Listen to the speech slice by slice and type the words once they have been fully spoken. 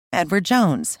Edward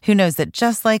Jones, who knows that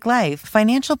just like life,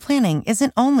 financial planning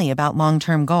isn't only about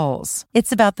long-term goals.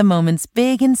 It's about the moments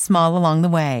big and small along the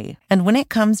way. And when it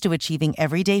comes to achieving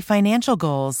everyday financial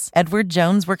goals, Edward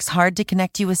Jones works hard to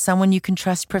connect you with someone you can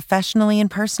trust professionally and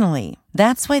personally.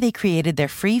 That's why they created their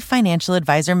free financial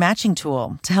advisor matching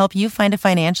tool to help you find a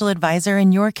financial advisor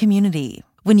in your community.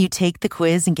 When you take the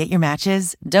quiz and get your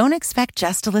matches, don't expect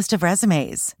just a list of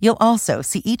resumes. You'll also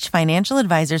see each financial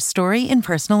advisor's story and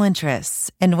personal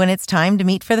interests. And when it's time to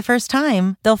meet for the first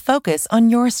time, they'll focus on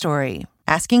your story,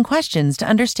 asking questions to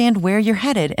understand where you're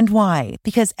headed and why.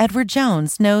 Because Edward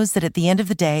Jones knows that at the end of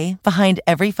the day, behind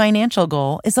every financial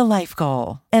goal is a life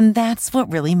goal. And that's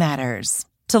what really matters.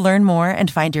 To learn more and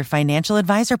find your financial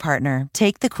advisor partner,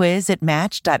 take the quiz at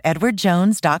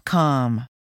match.edwardjones.com.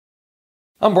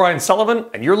 I'm Brian Sullivan,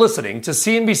 and you're listening to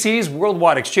CNBC's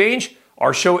Worldwide Exchange.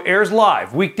 Our show airs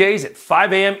live weekdays at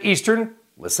 5 a.m. Eastern.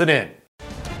 Listen in.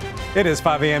 It is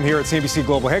 5 a.m. here at CNBC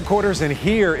Global Headquarters, and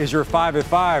here is your 5 at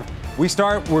 5.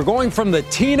 We're going from the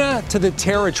TINA to the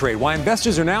Terra trade, why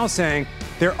investors are now saying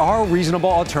there are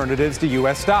reasonable alternatives to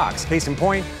U.S. stocks. Case in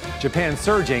point, Japan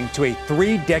surging to a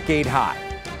 3-decade high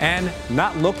and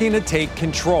not looking to take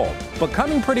control, but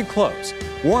coming pretty close.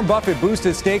 Warren Buffett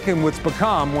boosted stake in what's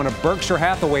become one of Berkshire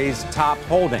Hathaway's top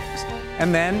holdings.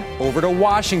 And then over to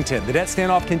Washington. The debt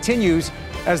standoff continues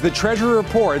as the Treasury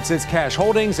reports its cash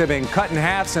holdings have been cut in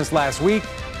half since last week,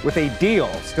 with a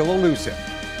deal still elusive.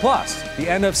 Plus, the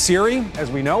end of Siri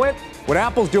as we know it, what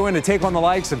Apple's doing to take on the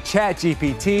likes of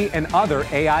ChatGPT and other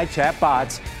AI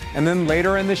chatbots. And then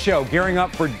later in the show, gearing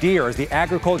up for Deere as the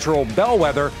agricultural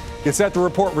bellwether gets set to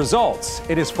report results.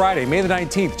 It is Friday, May the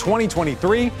 19th,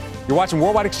 2023. You're watching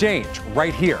Worldwide Exchange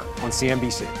right here on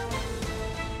CNBC.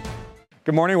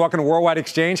 Good morning. Welcome to Worldwide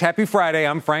Exchange. Happy Friday.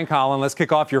 I'm Frank Holland. Let's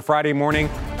kick off your Friday morning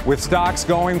with stocks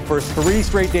going for 3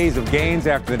 straight days of gains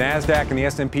after the NASDAQ and the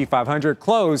S&P 500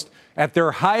 closed at their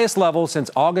highest level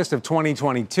since August of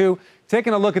 2022.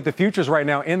 Taking a look at the futures right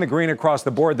now in the green across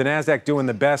the board. The NASDAQ doing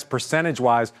the best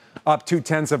percentage-wise, up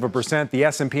 0.2%. The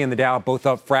S&P and the Dow both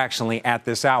up fractionally at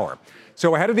this hour.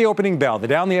 So ahead of the opening bell, the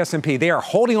Dow and the S&P, they are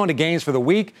holding on to gains for the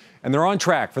week, and they're on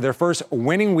track for their first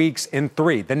winning weeks in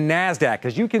 3. The NASDAQ,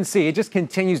 as you can see, it just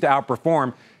continues to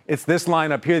outperform. It's this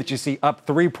line up here that you see up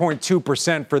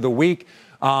 3.2% for the week,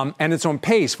 and it's on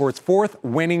pace for its 4th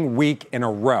winning week in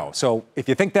a row. So if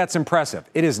you think that's impressive,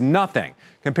 it is nothing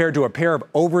compared to a pair of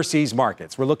overseas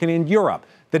markets. We're looking in Europe.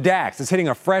 The DAX is hitting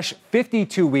a fresh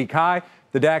 52-week high.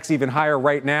 The DAX even higher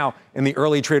right now in the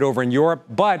early trade over in Europe,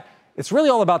 but it's really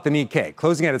all about the Nikkei,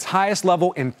 closing at its highest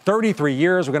level in 33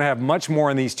 years. We're going to have much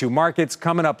more in these two markets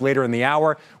coming up later in the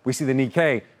hour. We see the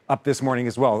Nikkei up this morning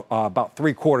as well, about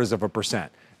 0.75%.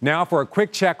 Now for a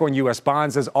quick check on U.S.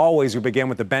 bonds. As always, we begin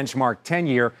with the benchmark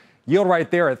 10-year yield right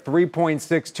there at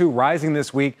 3.62, rising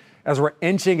this week as we're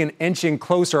inching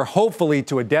closer, hopefully,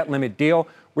 to a debt limit deal.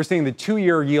 We're seeing the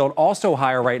 2-year yield also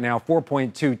higher right now,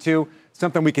 4.22.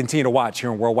 Something we continue to watch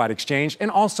here on Worldwide Exchange. And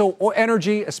also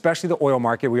energy, especially the oil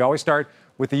market. We always start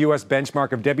with the U.S.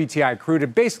 benchmark of WTI crude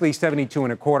at basically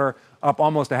 72.25, up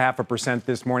almost 0.5%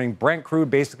 this morning. Brent crude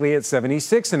basically at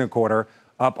 76.25,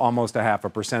 up almost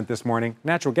 0.5% this morning.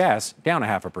 Natural gas down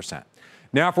 0.5%.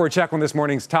 Now for a check on this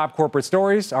morning's top corporate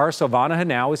stories, our Silvana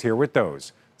Henao is here with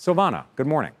those. Silvana, good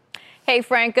morning. Hey,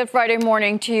 Frank, good Friday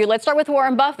morning to you. Let's start with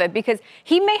Warren Buffett, because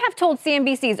he may have told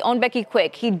CNBC's own Becky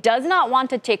Quick he does not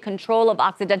want to take control of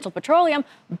Occidental Petroleum,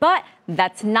 but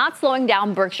that's not slowing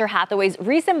down Berkshire Hathaway's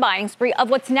recent buying spree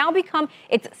of what's now become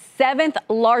its 7th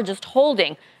largest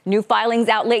holding. New filings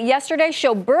out late yesterday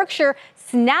show Berkshire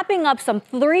snapping up some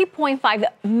 3.5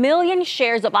 million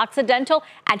shares of Occidental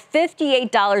at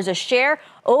 $58 a share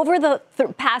over the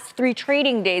past 3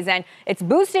 trading days, and it's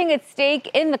boosting its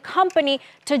stake in the company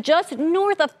to just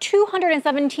north of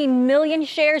 217 million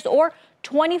shares, or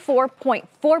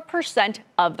 24.4%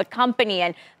 of the company.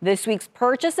 And this week's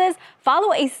purchases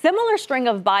follow a similar string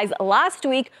of buys last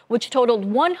week, which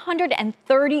totaled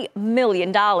 $130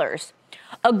 million.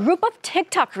 A group of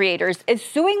TikTok creators is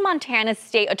suing Montana's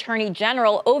state attorney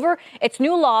general over its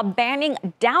new law banning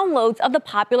downloads of the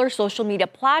popular social media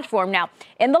platform. Now,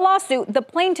 in the lawsuit, the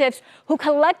plaintiffs, who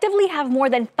collectively have more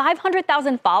than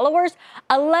 500,000 followers,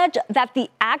 allege that the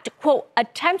act, quote,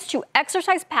 attempts to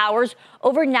exercise powers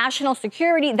over national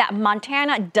security that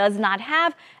Montana does not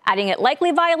have, adding it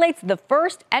likely violates the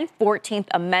First and 14th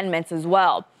Amendments as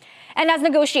well. And as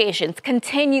negotiations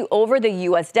continue over the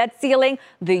U.S. debt ceiling,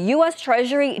 the U.S.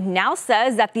 Treasury now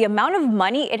says that the amount of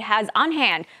money it has on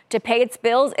hand to pay its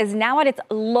bills is now at its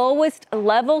lowest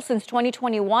level since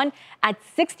 2021 at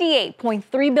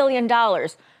 $68.3 billion.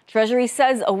 Treasury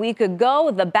says a week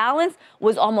ago, the balance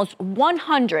was almost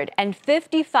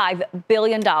 $155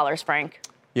 billion, Frank.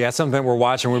 Yeah, something we're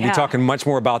watching. We'll be talking much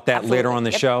more about that later on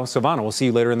the show. Savannah, we'll see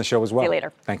you later in the show as well. See you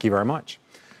later. Thank you very much.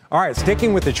 All right,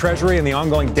 sticking with the Treasury and the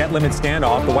ongoing debt limit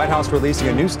standoff, the White House releasing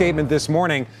a new statement this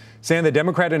morning saying the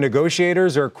Democratic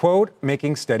negotiators are, quote,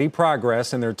 making steady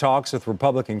progress in their talks with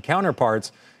Republican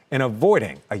counterparts and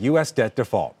avoiding a U.S. debt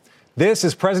default. This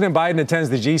as President Biden attends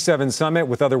the G7 summit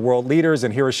with other world leaders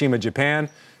in Hiroshima, Japan.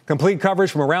 Complete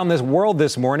coverage from around this world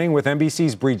this morning with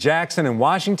NBC's Bree Jackson in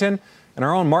Washington and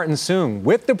our own Martin Soong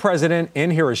with the president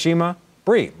in Hiroshima.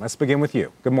 Bree, let's begin with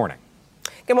you. Good morning.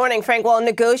 Good morning, Frank. Well,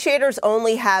 negotiators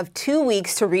only have 2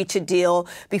 weeks to reach a deal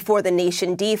before the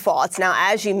nation defaults. Now,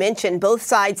 as you mentioned, both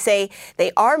sides say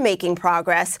they are making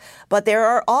progress, but there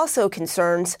are also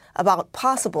concerns about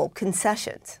possible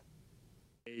concessions.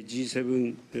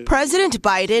 President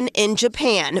Biden in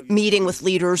Japan meeting with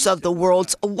leaders of the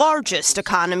world's largest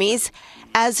economies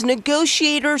as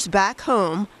negotiators back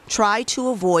home try to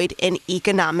avoid an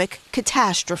economic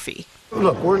catastrophe.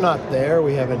 Look, we're not there.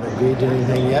 We haven't agreed to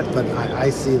anything yet, but I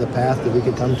see the path that we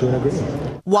could come to an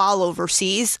agreement. While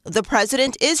overseas, the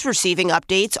president is receiving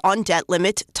updates on debt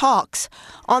limit talks.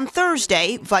 On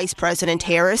Thursday, Vice President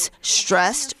Harris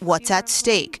stressed what's at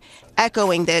stake,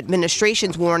 echoing the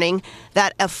administration's warning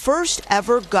that a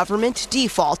first-ever government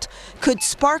default could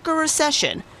spark a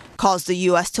recession, cause the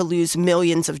U.S. to lose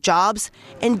millions of jobs,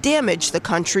 and damage the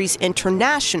country's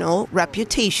international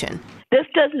reputation. This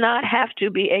does not have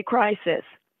to be a crisis.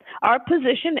 Our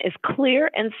position is clear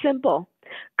and simple.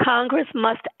 Congress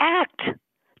must act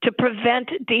to prevent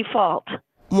default.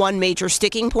 One major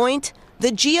sticking point,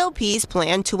 the GOP's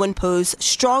plan to impose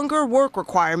stronger work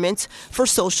requirements for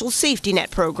social safety net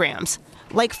programs,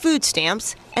 like food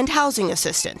stamps and housing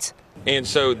assistance. And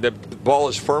so the ball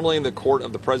is firmly in the court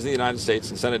of the President of the United States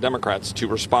and Senate Democrats to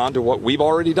respond to what we've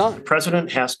already done. The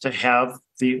president has to have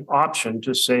the option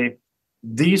to say,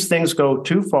 these things go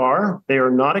too far. They are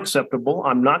not acceptable.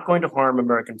 I'm not going to harm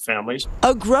American families.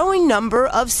 A growing number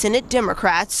of Senate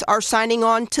Democrats are signing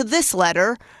on to this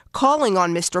letter, calling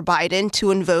on Mr. Biden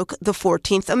to invoke the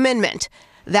 14th Amendment.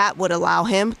 That would allow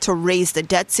him to raise the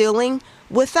debt ceiling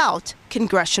without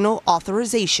congressional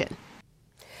authorization.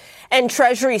 And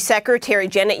Treasury Secretary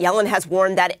Janet Yellen has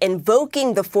warned that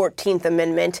invoking the 14th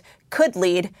Amendment could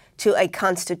lead to a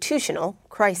constitutional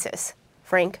crisis.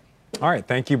 Frank? All right.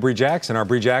 Thank you, Bree Jackson. Our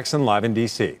Bree Jackson live in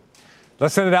D.C.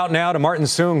 Let's send it out now to Martin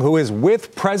Soong, who is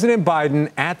with President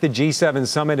Biden at the G7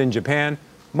 summit in Japan.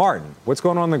 Martin, what's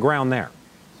going on the ground there?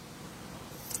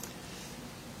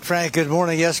 Frank, good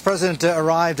morning. Yes, President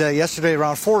arrived yesterday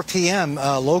around 4 p.m.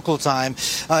 Local time.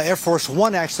 Air Force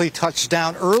One actually touched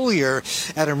down earlier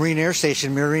at a Marine Air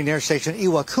Station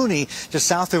Iwakuni, just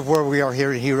south of where we are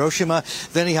here in Hiroshima.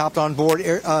 Then he hopped on board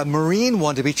Marine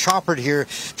One to be choppered here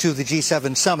to the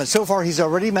G7 summit. So far, he's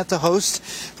already met the host,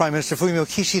 Prime Minister Fumio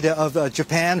Kishida of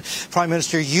Japan.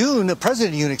 President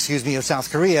Yoon, of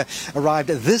South Korea, arrived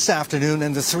this afternoon,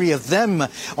 and the three of them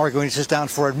are going to sit down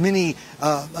for a mini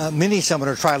summit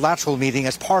or trilateral meeting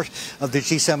as part of the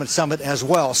G7 summit as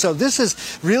well. So this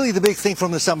is really the big thing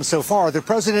from the summit so far. The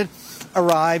president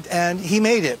arrived and he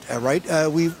made it, right?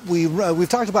 We've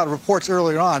talked about reports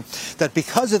earlier on that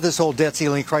because of this whole debt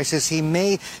ceiling crisis, he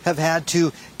may have had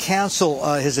to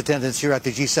cancel his attendance here at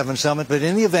the G7 summit. But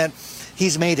in the event,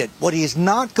 he's made it. What he is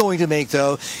not going to make,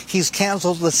 though, he's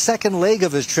canceled the second leg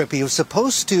of his trip. He was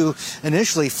supposed to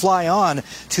initially fly on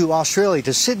to Australia,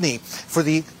 to Sydney, for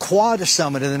the Quad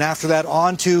Summit, and then after that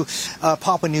on to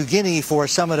Papua New Guinea for a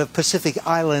summit of Pacific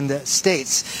Island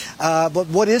states. But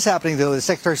what is happening, though, is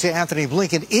Secretary of State Anthony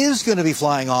Blinken is going to be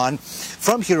flying on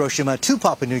from Hiroshima to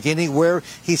Papua New Guinea, where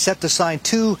he's set to sign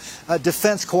two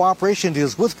defense cooperation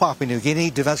deals with Papua New Guinea,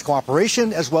 defense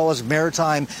cooperation as well as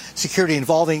maritime security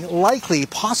involving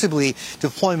possibly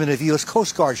deployment of U.S.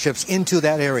 Coast Guard ships into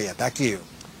that area. Back to you.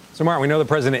 So, Martin, we know the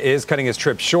president is cutting his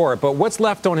trip short, but what's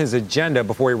left on his agenda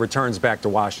before he returns back to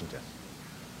Washington?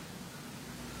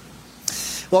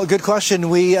 Well, good question.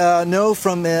 We know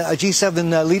from a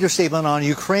G7 leader statement on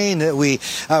Ukraine that we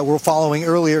were following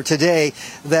earlier today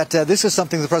that this is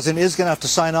something the president is going to have to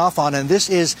sign off on, and this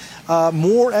is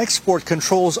more export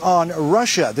controls on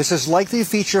Russia. This is likely to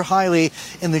feature highly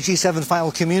in the G7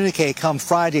 final communique come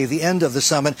Friday, the end of the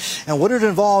summit. And what it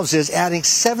involves is adding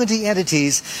 70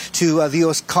 entities to the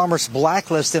U.S. Commerce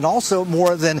blacklist, and also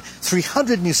more than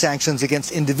 300 new sanctions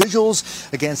against individuals,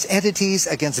 against entities,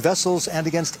 against vessels, and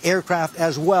against aircraft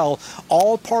as well,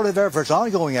 all part of efforts,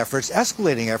 ongoing efforts,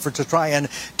 escalating efforts to try and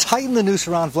tighten the noose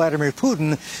around Vladimir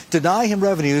Putin, deny him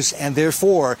revenues, and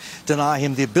therefore deny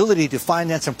him the ability to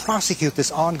finance and prosecute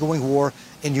this ongoing war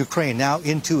in Ukraine, now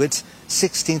into its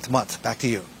 16th month. Back to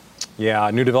you. Yeah,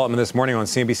 a new development this morning on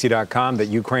CNBC.com that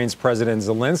Ukraine's President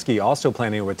Zelensky also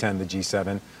planning to attend the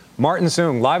G7. Martin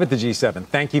Soong, live at the G7.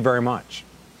 Thank you very much.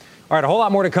 All right, a whole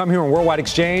lot more to come here on Worldwide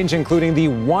Exchange, including the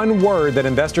one word that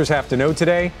investors have to know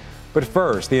today. But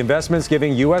first, the investments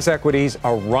giving U.S. equities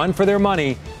a run for their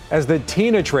money as the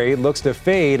TINA trade looks to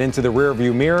fade into the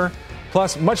rearview mirror.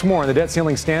 Plus, much more on the debt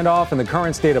ceiling standoff and the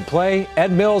current state of play.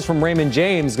 Ed Mills from Raymond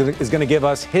James is going to give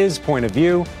us his point of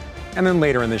view. And then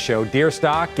later in the show, Deere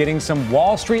stock getting some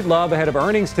Wall Street love ahead of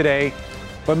earnings today.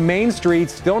 But Main Street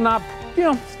still not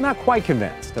quite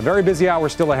convinced. A very busy hour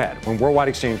still ahead when Worldwide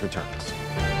Exchange returns.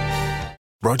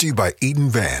 Brought to you by Eaton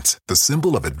Vance, the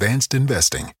symbol of advanced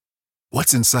investing.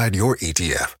 What's inside your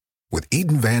ETF? With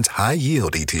Eaton Vance High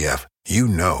Yield ETF, you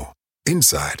know.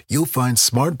 Inside, you'll find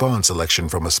smart bond selection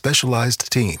from a specialized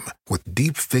team with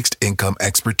deep fixed income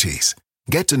expertise.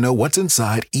 Get to know what's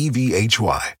inside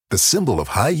EVHY, the symbol of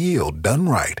high yield done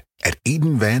right, at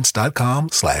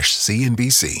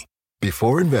EatonVance.com/CNBC.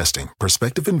 Before investing,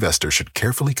 prospective investors should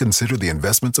carefully consider the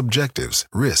investment's objectives,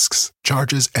 risks,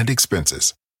 charges, and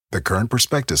expenses. The current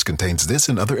prospectus contains this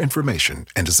and other information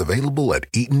and is available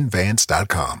at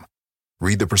EatonVance.com.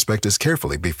 Read the prospectus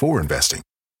carefully before investing.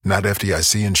 Not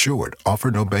FDIC insured,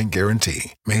 offer no bank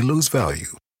guarantee, may lose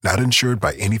value, not insured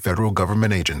by any federal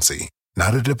government agency,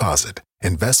 not a deposit.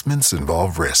 Investments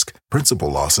involve risk.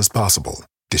 Principal loss is possible.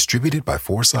 Distributed by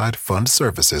Foreside Fund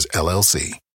Services,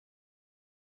 LLC.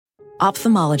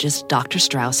 Ophthalmologist Dr.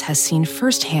 Strauss has seen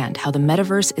firsthand how the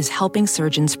metaverse is helping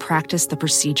surgeons practice the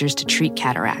procedures to treat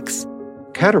cataracts.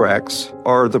 Cataracts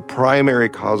are the primary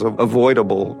cause of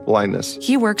avoidable blindness.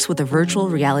 He works with a virtual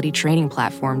reality training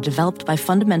platform developed by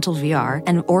Fundamental VR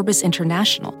and Orbis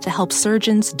International to help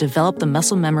surgeons develop the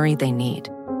muscle memory they need.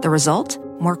 The result?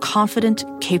 More confident,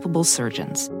 capable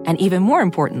surgeons. And even more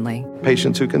importantly,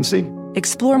 patients who can see.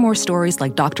 Explore more stories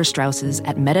like Dr. Strauss's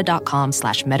at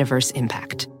meta.com/metaverse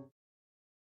impact.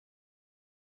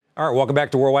 All right, welcome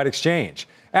back to Worldwide Exchange.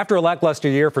 After a lackluster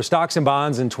year for stocks and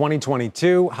bonds in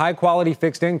 2022, high-quality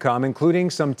fixed income, including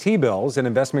some T-bills and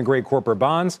investment-grade corporate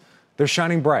bonds, they're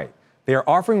shining bright. They are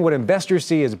offering what investors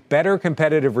see as better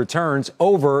competitive returns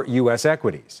over U.S.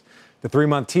 equities. The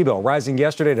 3-month T-bill rising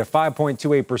yesterday to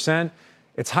 5.28%,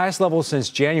 its highest level since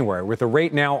January, with a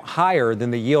rate now higher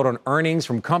than the yield on earnings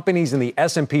from companies in the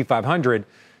S&P 500.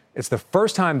 It's the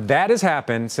first time that has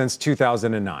happened since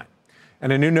 2009.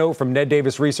 And a new note from Ned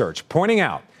Davis Research pointing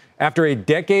out, after a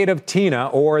decade of TINA,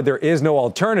 or there is no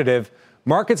alternative,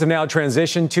 markets have now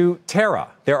transitioned to Terra.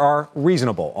 There are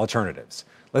reasonable alternatives.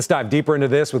 Let's dive deeper into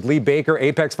this with Lee Baker,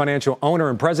 Apex Financial owner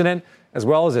and president, as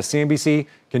well as a CNBC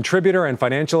contributor and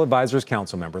Financial Advisors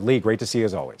Council member. Lee, great to see you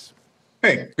as always.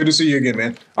 Hey, good to see you again,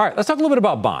 man. All right, let's talk a little bit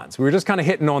about bonds. We were just kind of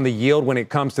hitting on the yield when it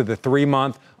comes to the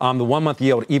 3-month, the 1-month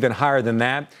yield even higher than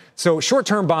that. So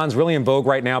short-term bonds really in vogue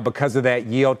right now because of that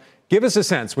yield. Give us a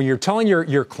sense, when you're telling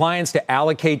your clients to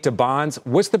allocate to bonds,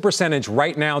 what's the percentage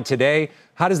right now today?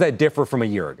 How does that differ from a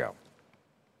year ago?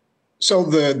 So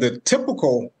the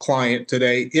typical client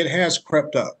today, it has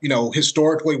crept up. You know,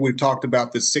 historically, we've talked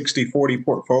about the 60-40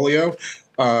 portfolio,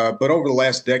 but over the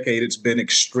last decade, it's been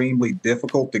extremely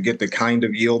difficult to get the kind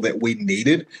of yield that we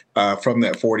needed from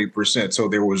that 40%. So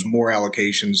there was more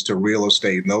allocations to real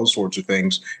estate and those sorts of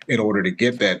things in order to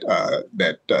get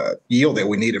that yield that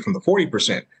we needed from the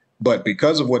 40%. But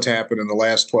because of what's happened in the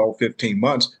last 12, 15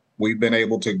 months, we've been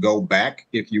able to go back,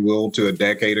 if you will, to a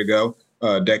decade ago,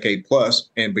 decade plus,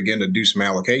 and begin to do some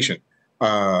allocation.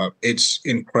 It's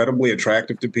incredibly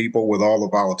attractive to people with all the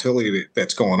volatility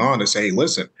that's going on to say, hey,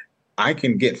 listen, I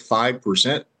can get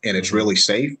 5% and it's really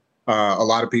safe. A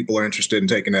lot of people are interested in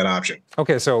taking that option.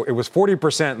 Okay, so it was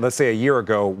 40%, let's say a year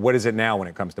ago. What is it now when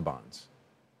it comes to bonds?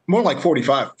 More like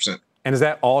 45%. And is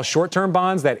that all short-term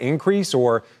bonds that increase,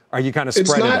 or are you kind of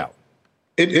spread it out?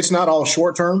 It's not all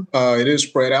short-term. It is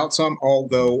spread out some,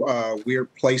 although we're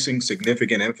placing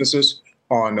significant emphasis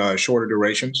on shorter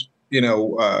durations. You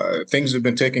know, things have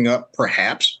been ticking up.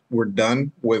 Perhaps we're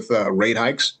done with rate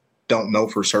hikes. Don't know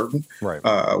for certain. Right.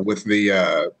 With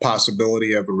the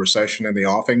possibility of a recession in the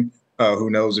offing,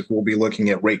 who knows if we'll be looking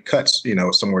at rate cuts, you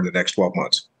know, somewhere in the next 12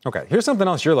 months. Okay, here's something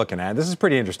else you're looking at. This is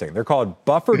pretty interesting. They're called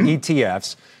buffered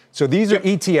ETFs. So these are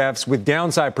ETFs with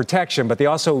downside protection, but they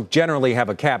also generally have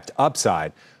a capped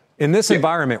upside. In this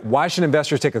environment, why should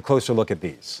investors take a closer look at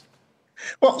these?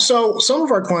 Well, so some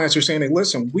of our clients are saying, hey,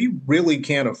 listen, we really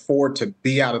can't afford to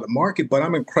be out of the market, but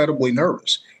I'm incredibly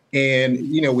nervous.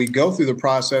 And, we go through the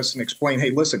process and explain,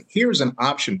 hey, listen, here's an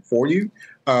option for you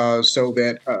so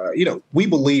that, we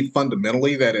believe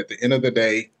fundamentally that at the end of the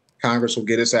day, Congress will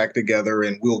get its act together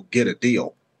and we'll get a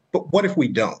deal. But what if we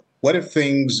don't? What if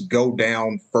things go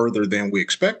down further than we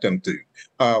expect them to?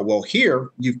 Well, here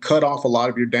you've cut off a lot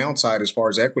of your downside as far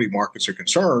as equity markets are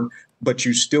concerned, but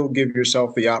you still give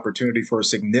yourself the opportunity for a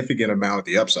significant amount of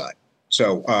the upside.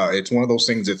 So it's one of those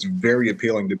things that's very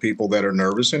appealing to people that are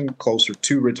nervous and closer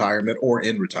to retirement or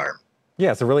in retirement.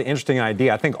 Yeah, it's a really interesting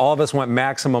idea. I think all of us want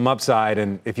maximum upside,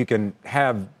 and if you can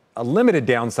have a limited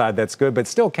downside, that's good, but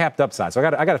still capped upside. So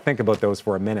I got to think about those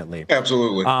for a minute, Lee.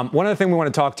 Absolutely. One other thing we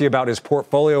want to talk to you about is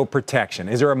portfolio protection.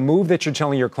 Is there a move that you're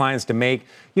telling your clients to make,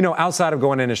 outside of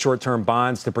going into short-term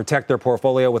bonds to protect their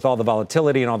portfolio with all the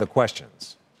volatility and all the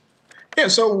questions? Yeah,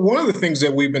 so one of the things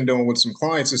that we've been doing with some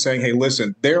clients is saying, hey,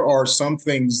 listen, there are some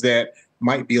things that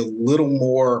might be a little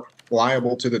more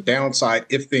liable to the downside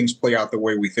if things play out the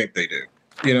way we think they do.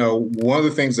 One of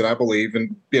the things that I believe,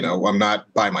 and, I'm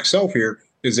not by myself here,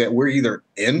 is that we're either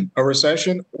in a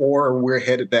recession or we're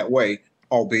headed that way,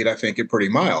 albeit I think it pretty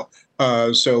mild.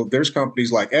 So there's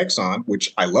companies like Exxon,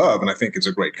 which I love, and I think it's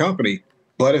a great company.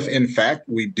 But if, in fact,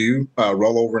 we do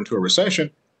roll over into a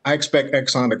recession, I expect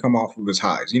Exxon to come off of its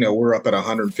highs. We're up at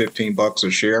 $115 a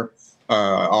share,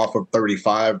 off of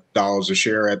 $35 a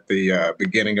share at the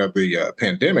beginning of the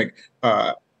pandemic.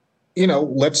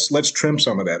 Let's trim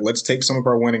some of that. Let's take some of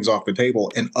our winnings off the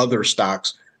table and other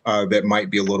stocks that might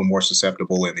be a little more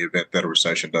susceptible in the event that a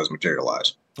recession does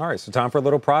materialize. All right, so time for a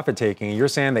little profit taking. You're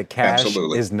saying that cash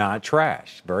is not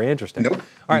trash. Very interesting. Nope,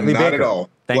 all right, Lee not Baker, at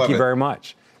all. Thank you very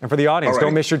much. And for the audience, right.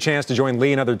 Don't miss your chance to join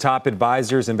Lee and other top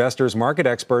advisors, investors, market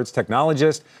experts,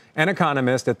 technologists, and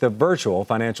economists at the virtual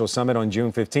Financial Summit on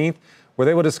June 15th, where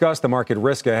they will discuss the market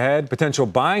risk ahead, potential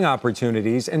buying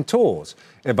opportunities, and tools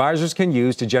advisors can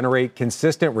use to generate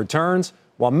consistent returns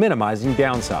while minimizing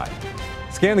downside.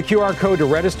 Scan the QR code to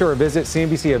register or visit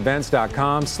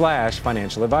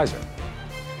cnbcevents.com/financial advisor.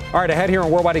 All right, ahead here on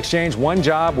Worldwide Exchange, one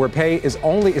job where pay is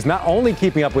not only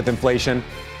keeping up with inflation,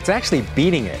 it's actually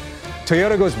beating it.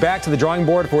 Toyota goes back to the drawing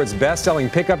board for its best-selling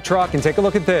pickup truck, and take a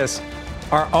look at this.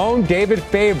 Our own David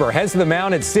Faber heads to the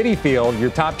mound at Citi Field. Your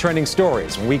top trending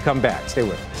stories when we come back. Stay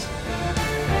with us.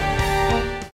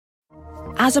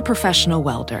 As a professional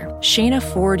welder, Shayna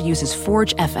Ford uses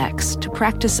Forge FX to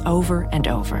practice over and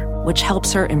over, which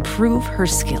helps her improve her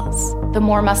skills. The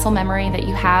more muscle memory that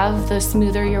you have, the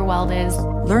smoother your weld is.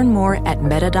 Learn more at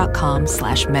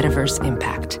meta.com/metaverse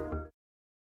impact.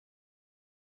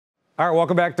 All right,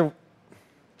 welcome back to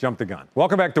Jump the gun.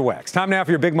 Welcome back to WEX. Time now for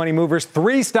your big money movers.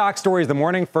 3 stock stories of the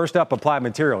morning. First up, Applied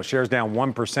Materials. Shares down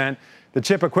 1%. The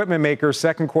chip equipment maker's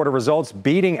second quarter results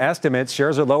beating estimates.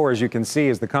 Shares are lower, as you can see,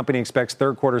 as the company expects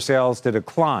third quarter sales to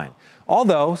decline.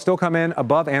 Although, still come in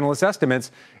above analyst estimates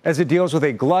as it deals with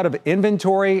a glut of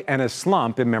inventory and a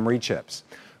slump in memory chips.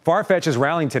 Farfetch is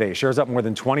rallying today. Shares up more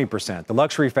than 20%. The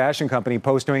luxury fashion company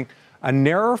posting a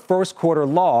narrow first quarter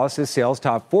loss as sales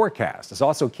top forecast. It's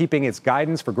also keeping its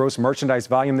guidance for gross merchandise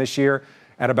volume this year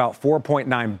at about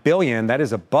 $4.9 billion. That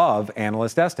is above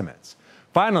analyst estimates.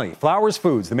 Finally, Flowers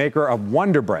Foods, the maker of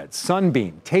Wonder Bread,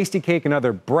 Sunbeam, Tasty Cake, and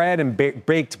other bread and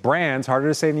baked brands, harder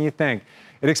to say than you think.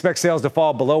 It expects sales to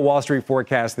fall below Wall Street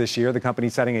forecasts this year. The company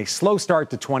citing a slow start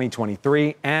to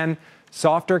 2023 and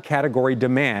softer category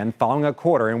demand following a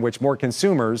quarter in which more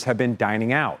consumers have been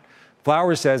dining out.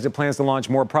 Flowers says it plans to launch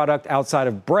more product outside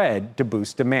of bread to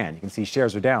boost demand. You can see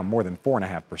shares are down more than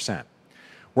 4.5%.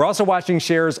 We're also watching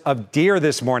shares of Deere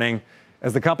this morning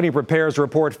as the company prepares to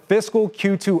report fiscal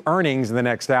Q2 earnings in the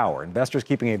next hour. Investors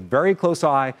keeping a very close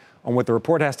eye on what the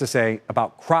report has to say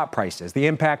about crop prices, the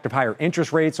impact of higher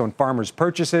interest rates on farmers'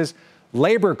 purchases,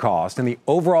 labor costs, and the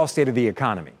overall state of the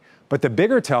economy. But the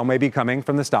bigger tell may be coming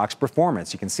from the stock's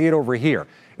performance. You can see it over here.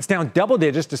 It's down double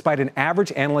digits despite an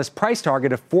average analyst price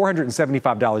target of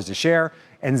 $475 a share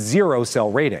and 0 sell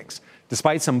ratings.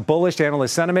 Despite some bullish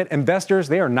analyst sentiment, investors,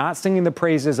 they are not singing the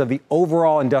praises of the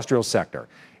overall industrial sector.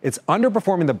 It's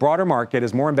underperforming the broader market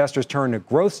as more investors turn to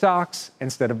growth stocks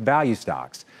instead of value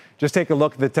stocks. Just take a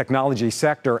look at the technology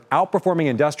sector, outperforming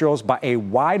industrials by a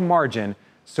wide margin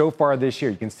so far this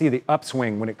year. You can see the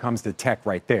upswing when it comes to tech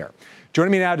right there.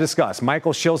 Joining me now to discuss,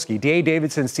 Michael Shlisky, D.A.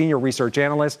 Davidson Senior Research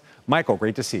Analyst. Michael,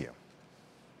 great to see you.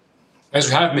 Thanks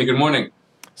for having me. Good morning.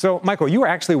 So, Michael, you are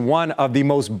actually one of the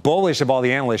most bullish of all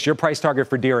the analysts. Your price target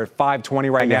for Deere at $520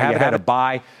 right now. You haven't had a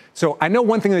buy. So I know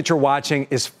one thing that you're watching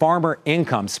is farmer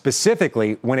income,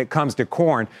 specifically when it comes to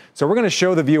corn. So we're going to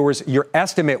show the viewers your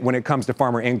estimate when it comes to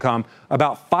farmer income,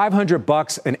 about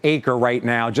 $500 an acre right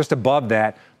now, just above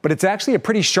that. But it's actually a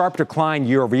pretty sharp decline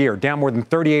year over year, down more than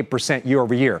 38% year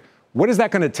over year. What is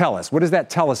that going to tell us? What does that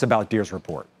tell us about Deere's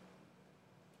report?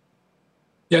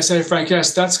 Yes, hey, Frank,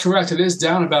 yes, that's correct. It is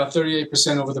down about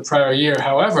 38% over the prior year.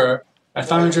 However, at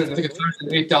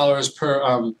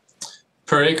 $508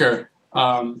 per acre,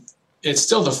 it's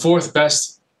still the fourth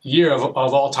best year of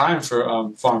all time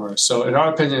for farmers. So in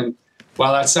our opinion,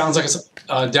 while that sounds like it's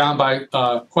down by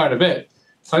quite a bit,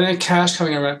 finding cash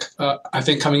coming around, I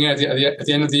think coming in at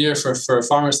the end of the year for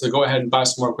farmers to go ahead and buy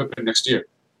some more equipment next year.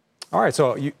 All right,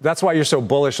 so that's why you're so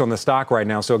bullish on the stock right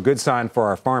now. So a good sign for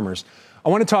our farmers. I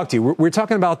want to talk to you. We're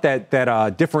talking about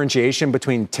that differentiation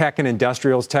between tech and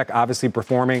industrials. Tech obviously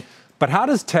performing, but how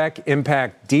does tech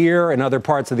impact Deere and other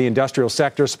parts of the industrial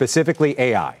sector, specifically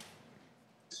AI?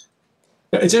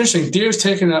 It's interesting. Deere's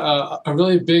taken a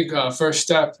really big first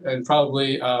step, and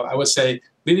probably I would say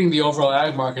leading the overall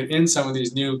ag market in some of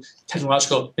these new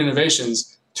technological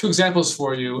innovations. Two examples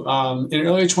for you. In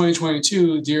early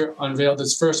 2022, Deere unveiled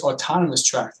its first autonomous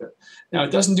tractor. Now,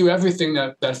 it doesn't do everything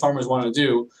that farmers want to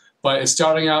do, but it's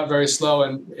starting out very slow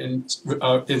and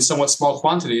in somewhat small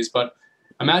quantities. But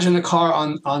imagine a car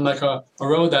on like a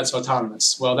road that's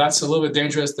autonomous. Well, that's a little bit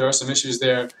dangerous. There are some issues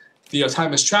there. The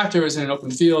autonomous tractor is in an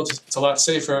open field. It's a lot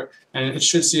safer, and it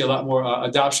should see a lot more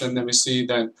adoption than we see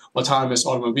than autonomous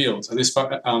automobiles, at least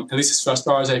as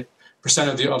far as a percent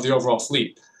of the overall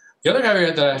fleet. The other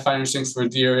area that I find interesting for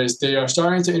Deere is they are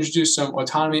starting to introduce some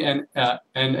autonomy and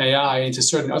AI into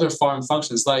certain other farm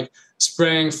functions, like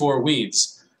spraying for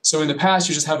weeds. So in the past,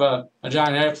 you just have a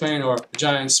giant airplane or a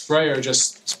giant sprayer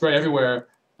just spray everywhere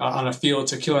on a field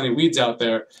to kill any weeds out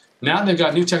there. Now they've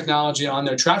got new technology on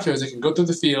their tractors that can go through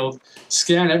the field,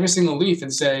 scan every single leaf,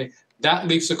 and say that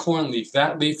leaf's a corn leaf,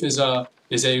 that leaf is a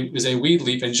weed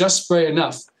leaf, and just spray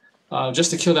enough just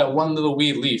to kill that one little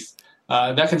weed leaf.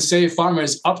 That can save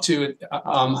farmers up to,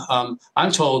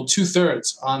 I'm told,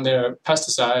 2/3 on their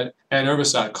pesticide and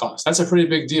herbicide costs. That's a pretty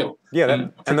big deal. Yeah,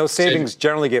 and those savings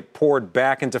generally get poured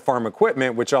back into farm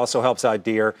equipment, which also helps out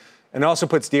Deere, and also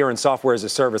puts Deere in software as a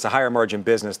service, a higher margin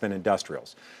business than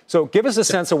industrials. So give us a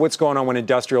sense of what's going on with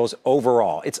industrials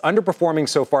overall. It's underperforming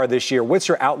so far this year. What's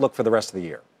your outlook for the rest of the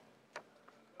year?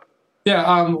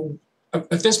 Yeah,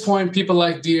 at this point, people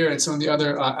like Deere and some of the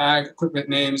other ag equipment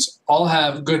names all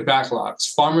have good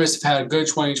backlogs. Farmers have had a good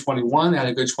 2021, they had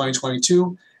a good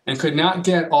 2022, and could not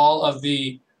get all of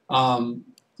the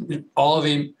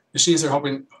machines they're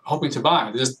hoping to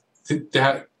buy.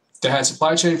 They had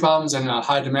supply chain problems and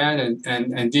high demand,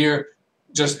 and Deere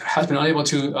just has been unable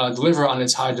to deliver on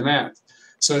its high demand.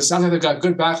 So it sounds like they've got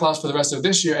good backlogs for the rest of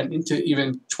this year and into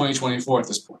even 2024 at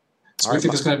this point. So we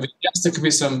think there's going to be, yes, there could be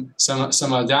some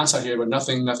downside here, but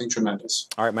nothing tremendous.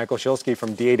 All right, Michael Shlisky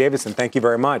from D.A. Davidson, thank you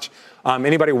very much.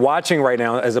 Anybody watching right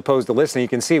now, as opposed to listening, you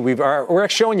can see we're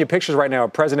showing you pictures right now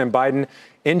of President Biden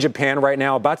in Japan right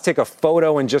now, about to take a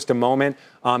photo in just a moment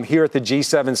here at the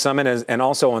G7 summit, and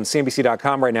also on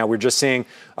CNBC.com right now. We're just seeing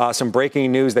some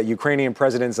breaking news that Ukrainian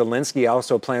President Zelensky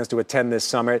also plans to attend this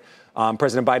summit.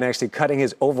 President Biden actually cutting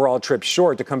his overall trip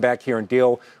short to come back here and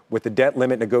deal with the debt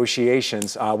limit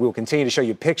negotiations. We will continue to show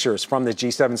you pictures from the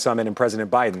G7 summit and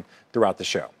President Biden throughout the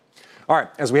show. All right,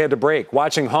 as we head to break,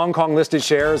 watching Hong Kong listed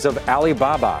shares of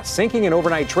Alibaba sinking in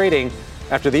overnight trading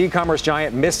after the e-commerce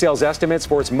giant missed sales estimates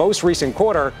for its most recent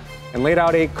quarter and laid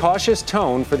out a cautious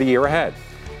tone for the year ahead.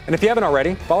 And if you haven't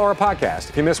already, follow our podcast.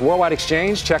 If you miss Worldwide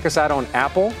Exchange, check us out on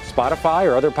Apple, Spotify,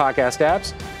 or other podcast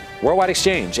apps. Worldwide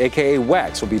Exchange, a.k.a.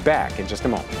 WEX, will be back in just a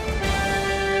moment.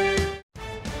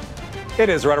 It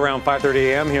is right around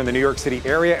 5:30 a.m. here in the New York City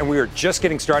area, and we are just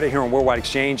getting started here on Worldwide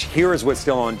Exchange. Here is what's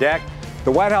still on deck.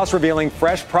 The White House revealing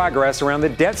fresh progress around the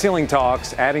debt ceiling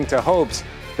talks, adding to hopes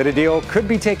that a deal could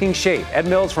be taking shape. Ed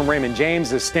Mills from Raymond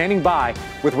James is standing by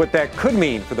with what that could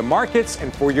mean for the markets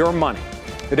and for your money.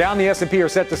 The Dow and the S&P are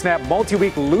set to snap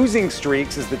multi-week losing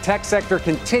streaks as the tech sector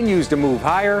continues to move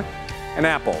higher. And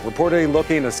Apple reportedly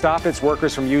looking to stop its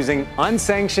workers from using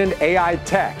unsanctioned AI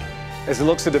tech as it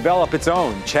looks to develop its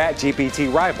own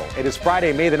ChatGPT rival. It is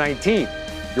Friday, May the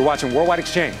 19th. You're watching Worldwide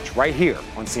Exchange right here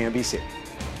on CNBC.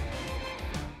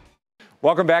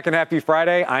 Welcome back and happy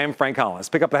Friday. I am Frank Collins.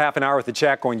 Pick up a half an hour with the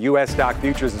check on U.S. stock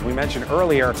futures. As we mentioned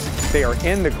earlier, they are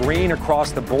in the green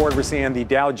across the board. We're seeing the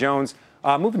Dow Jones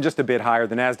moving just a bit higher,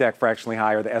 the NASDAQ fractionally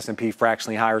higher, the S&P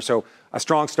fractionally higher. So a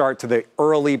strong start to the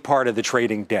early part of the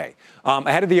trading day.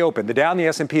 Ahead of the open, the Dow and the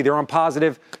S&P, they're on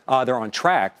positive. They're on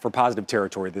track for positive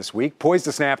territory this week, poised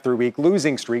to snap through week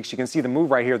losing streaks. You can see the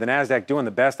move right here. The NASDAQ doing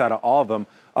the best out of all of them,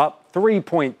 up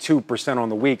 3.2% on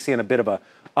the week, seeing a bit of a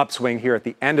upswing here at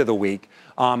the end of the week.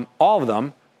 All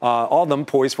of them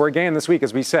poised for a gain this week,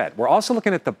 as we said. We're also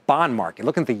looking at the bond market.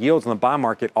 Looking at the yields on the bond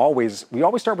market, we always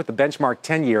start with the benchmark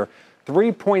 10-year,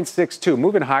 3.62,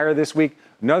 moving higher this week.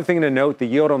 Another thing to note, the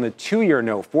yield on the 2-year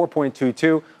note,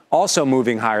 4.22, also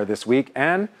moving higher this week.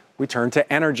 And we turn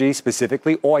to energy,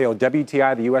 specifically oil.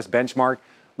 WTI, the U.S. benchmark,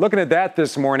 looking at that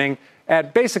this morning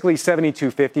at basically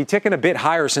 72.50, ticking a bit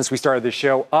higher since we started the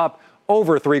show, up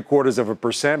over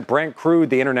 0.75%. Brent crude,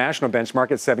 the international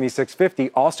benchmark, at 76.50,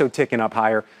 also ticking up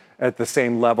higher at the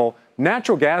same level.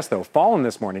 Natural gas, though, falling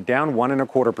this morning, down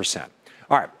 1.25%.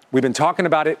 All right, we've been talking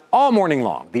about it all morning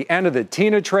long, the end of the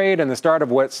TINA trade and the start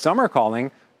of what some are calling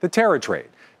the Terra trade.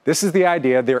 This is the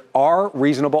idea there are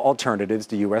reasonable alternatives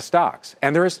to U.S. stocks.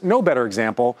 And there is no better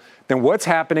example than what's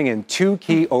happening in two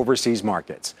key overseas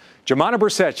markets. Jumana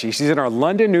Bersetchi, she's in our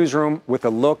London newsroom with a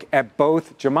look at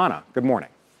both. Jumana, good morning.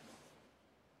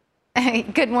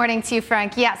 Good morning to you,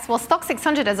 Frank. Yes, well, Stock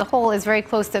 600 as a whole is very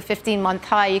close to a 15-month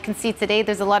high. You can see today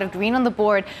there's a lot of green on the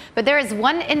board, but there is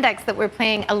one index that we're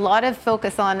paying a lot of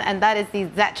focus on, and that is the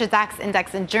DAX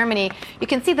index in Germany. You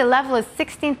can see the level is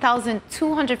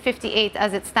 16,258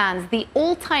 as it stands. The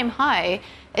all-time high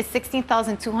is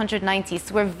 16,290.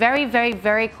 So we're very, very,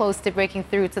 very close to breaking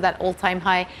through to that all-time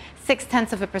high.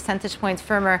 0.6 of a percentage point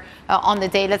firmer on the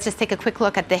day. Let's just take a quick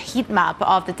look at the heat map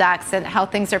of the DAX and how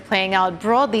things are playing out.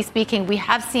 Broadly speaking, we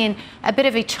have seen a bit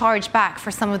of a charge back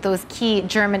for some of those key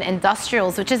German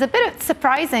industrials, which is a bit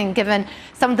surprising given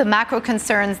some of the macro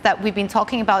concerns that we've been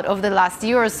talking about over the last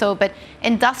year or so. But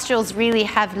industrials really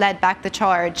have led back the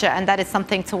charge, and that is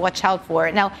something to watch out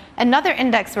for. Now, another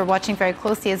index we're watching very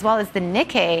closely as well is the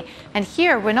Nikkei. And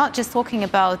here, we're not just talking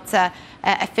about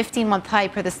a 15-month high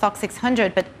for the Stock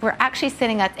 600, but we're actually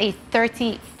sitting at a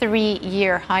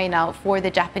 33-year high now for the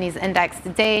Japanese index.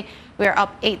 Today, we're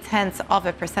up 0.8 of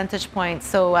a percentage point.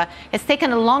 So it's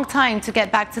taken a long time to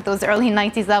get back to those early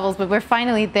 90s levels, but we're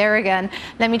finally there again.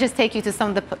 Let me just take you to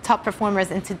some of the top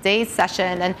performers in today's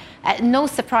session. And no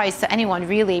surprise to anyone,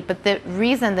 really, but the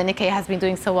reason the Nikkei has been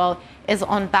doing so well is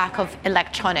on back of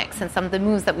electronics and some of the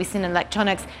moves that we've seen in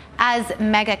electronics as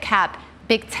mega cap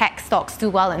big tech stocks do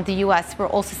well in the U.S. We're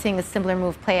also seeing a similar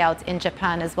move play out in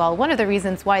Japan as well. One of the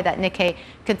reasons why that Nikkei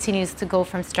continues to go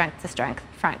from strength to strength.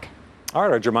 Frank. All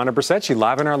right, Jumana Bersetchi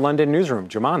live in our London newsroom.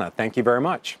 Jumana, thank you very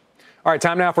much. All right,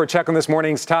 time now for a check on this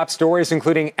morning's top stories,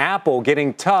 including Apple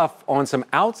getting tough on some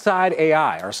outside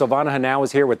AI. Our Silvana Hanau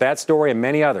is here with that story and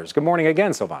many others. Good morning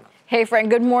again, Silvana. Hey, Frank.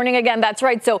 Good morning again. That's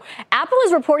right. So Apple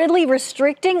is reportedly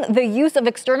restricting the use of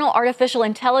external artificial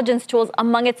intelligence tools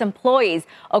among its employees.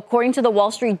 According to the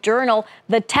Wall Street Journal,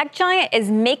 the tech giant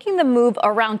is making the move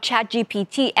around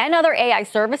ChatGPT and other AI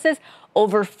services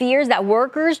over fears that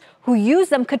workers who use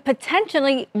them could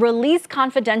potentially release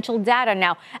confidential data.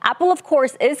 Now, Apple, of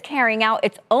course, is carrying out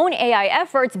its own AI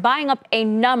efforts, buying up a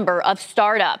number of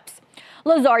startups.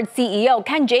 Lazard CEO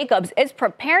Ken Jacobs is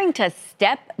preparing to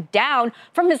step down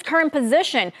from his current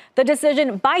position. The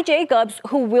decision by Jacobs,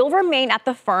 who will remain at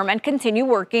the firm and continue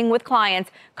working with clients,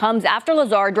 comes after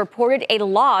Lazard reported a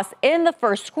loss in the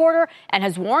first quarter and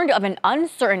has warned of an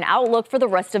uncertain outlook for the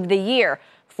rest of the year.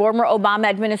 Former Obama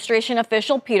administration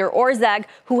official Peter Orszag,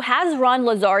 who has run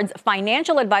Lazard's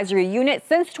financial advisory unit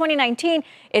since 2019,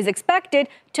 is expected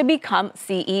to become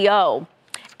CEO.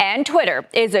 And Twitter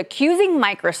is accusing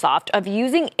Microsoft of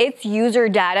using its user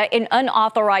data in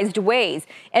unauthorized ways.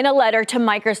 In a letter to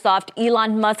Microsoft,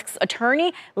 Elon Musk's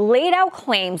attorney laid out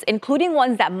claims, including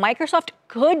ones that Microsoft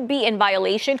could be in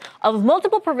violation of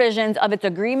multiple provisions of its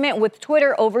agreement with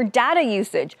Twitter over data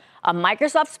usage. A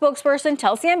Microsoft spokesperson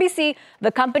tells CNBC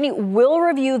the company will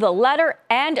review the letter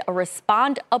and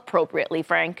respond appropriately,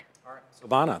 Frank. All right,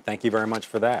 Silvana, thank you very much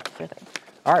for that. Sure thing.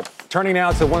 All right, turning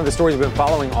now to one of the stories we've been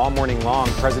following all morning long.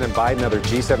 President Biden and other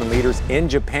G7 leaders in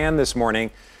Japan this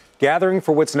morning, gathering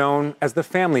for what's known as the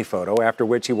family photo, after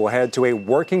which he will head to a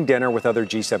working dinner with other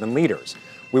G7 leaders.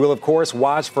 We will, of course,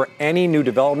 watch for any new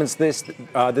developments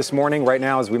this morning. Right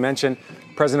now, as we mentioned,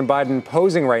 President Biden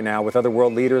posing right now with other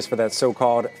world leaders for that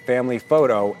so-called family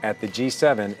photo at the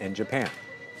G7 in Japan.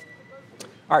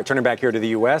 All right, turning back here to the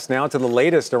U.S., now to the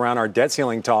latest around our debt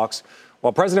ceiling talks.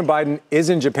 While President Biden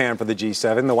is in Japan for the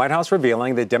G7, the White House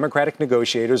revealing that Democratic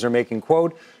negotiators are making,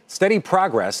 quote, steady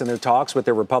progress in their talks with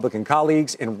their Republican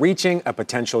colleagues in reaching a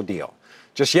potential deal.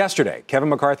 Just yesterday, Kevin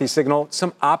McCarthy signaled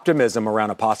some optimism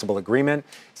around a possible agreement,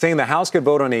 saying the House could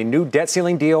vote on a new debt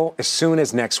ceiling deal as soon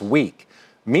as next week.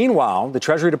 Meanwhile, the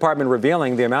Treasury Department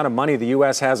revealing the amount of money the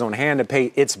U.S. has on hand to pay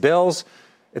its bills,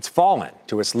 it's fallen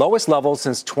to its lowest level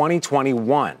since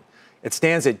 2021. It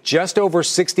stands at just over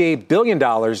 $68 billion,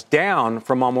 down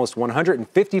from almost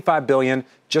 $155 billion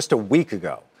just a week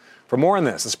ago. For more on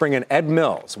this, let's bring in Ed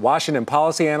Mills, Washington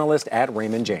policy analyst at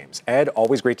Raymond James. Ed,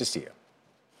 always great to see you.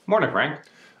 Morning, Frank.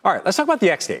 All right, let's talk about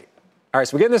the X date. All right,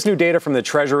 so we're getting this new data from the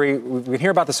Treasury. We can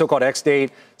hear about the so-called X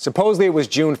date. Supposedly it was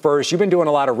June 1st. You've been doing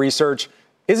a lot of research.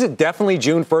 Is it definitely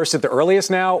June 1st at the earliest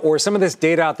now, or some of this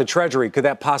data out the Treasury, could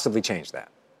that possibly change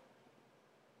that?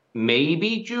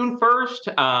 Maybe June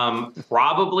 1st,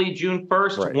 probably June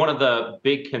 1st. Right. One of the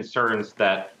big concerns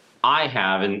that I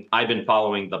have, and I've been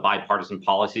following the Bipartisan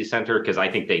Policy Center because I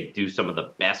think they do some of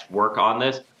the best work on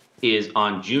this, is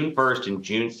on June 1st and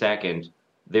June 2nd,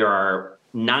 there are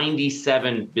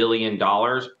 $97 billion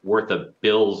worth of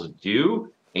bills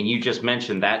due. And you just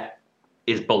mentioned that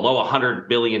is below $100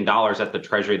 billion at the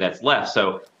Treasury that's left.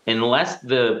 So unless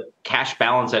the cash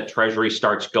balance at Treasury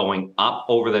starts going up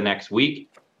over the next week,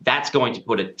 that's going to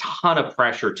put a ton of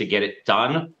pressure to get it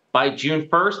done by June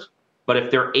 1st. But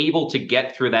if they're able to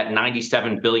get through that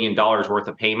 $97 billion worth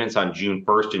of payments on June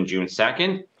 1st and June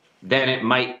 2nd, then it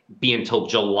might be until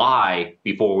July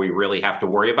before we really have to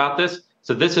worry about this.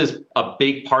 So this is a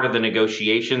big part of the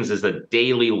negotiations, is a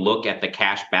daily look at the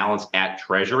cash balance at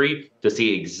Treasury to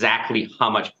see exactly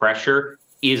how much pressure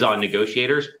is on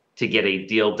negotiators to get a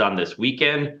deal done this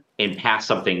weekend and pass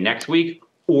something next week,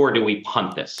 or do we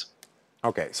punt this?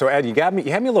 Okay, so Ed, you had me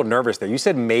a little nervous there. You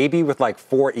said maybe with like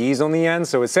 4 E's on the end,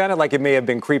 so it sounded like it may have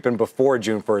been creeping before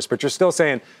June 1st, but you're still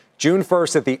saying June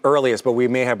 1st at the earliest, but we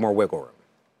may have more wiggle room.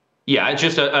 Yeah, it's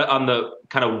just on the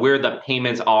kind of where the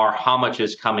payments are, how much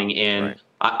is coming in. Right.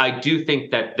 I do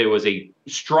think that there was a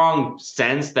strong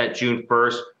sense that June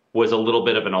 1st was a little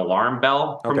bit of an alarm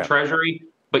bell from Treasury,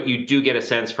 but you do get a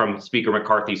sense from Speaker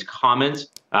McCarthy's comments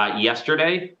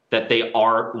yesterday that they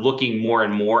are looking more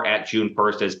and more at June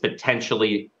 1st as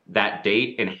potentially that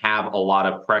date and have a lot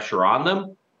of pressure on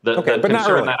them. The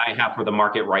concern that I have for the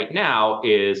market right now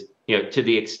is, to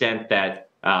the extent that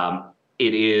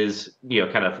it is,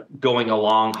 kind of humming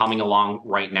along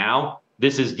right now.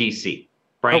 This is DC,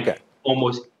 right? Okay.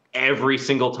 Almost every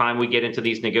single time we get into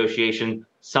these negotiations,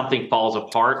 something falls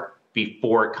apart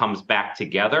before it comes back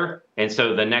together. And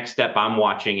so the next step I'm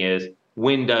watching is,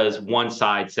 when does one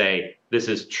side say, this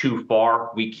is too far,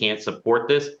 we can't support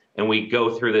this? And we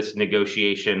go through this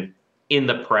negotiation in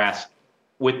the press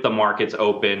with the markets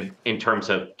open in terms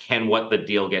of, can what the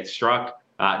deal get struck?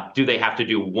 Do they have to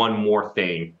do one more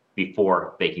thing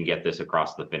before they can get this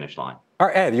across the finish line? All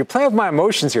right, Ed, you're playing with my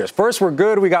emotions here. First, we're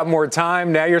good. We got more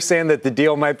time. Now you're saying that the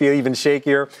deal might be even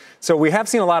shakier. So we have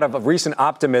seen a lot of recent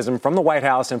optimism from the White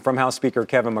House and from House Speaker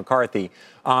Kevin McCarthy.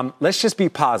 Let's just be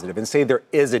positive and say there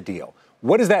is a deal.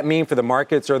 What does that mean for the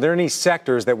markets? Are there any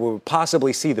sectors that will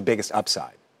possibly see the biggest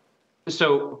upside?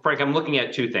 So, Frank, I'm looking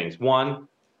at two things. One,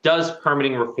 does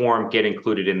permitting reform get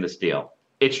included in this deal?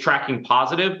 It's tracking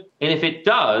positive. And if it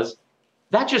does,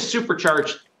 that just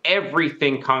supercharged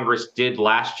everything Congress did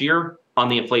last year on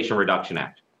the Inflation Reduction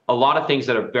Act. A lot of things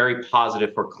that are very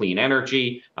positive for clean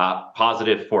energy,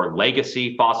 positive for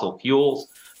legacy fossil fuels,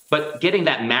 but getting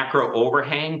that macro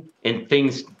overhang and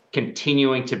things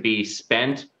continuing to be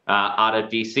spent out of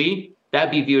DC,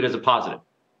 that'd be viewed as a positive.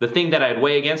 The thing that I'd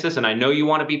weigh against this, and I know you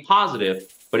want to be positive,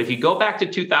 but if you go back to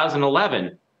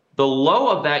 2011, the low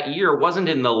of that year wasn't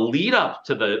in the lead up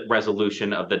to the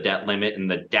resolution of the debt limit and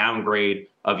the downgrade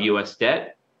of U.S.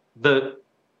 debt. The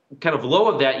kind of low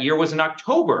of that year was in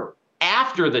October,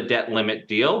 after the debt limit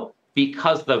deal,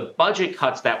 because the budget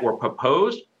cuts that were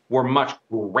proposed were much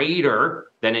greater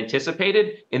than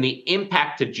anticipated, and the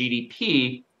impact to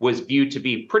GDP was viewed to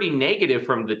be pretty negative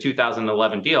from the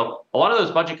 2011 deal. A lot of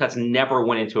those budget cuts never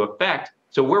went into effect,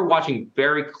 so we're watching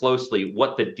very closely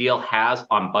what the deal has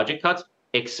on budget cuts,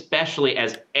 especially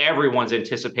as everyone's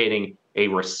anticipating a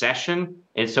recession.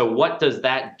 And so what does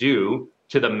that do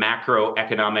to the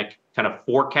macroeconomic kind of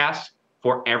forecast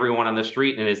for everyone on the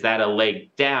street? And is that a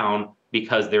leg down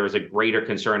because there is a greater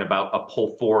concern about a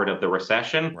pull forward of the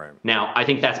recession? Right. Now, I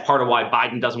think that's part of why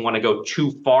Biden doesn't want to go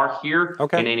too far here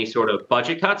in any sort of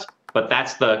budget cuts, but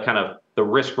that's the kind of the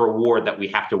risk reward that we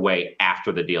have to weigh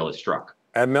after the deal is struck.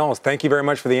 Ed Mills, thank you very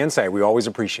much for the insight. We always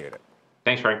appreciate it.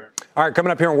 Thanks, Frank. All right,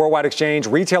 coming up here on Worldwide Exchange,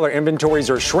 retailer inventories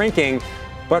are shrinking,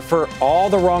 but for all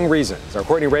the wrong reasons. Our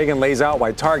Courtney Reagan lays out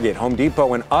why Target, Home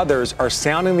Depot, and others are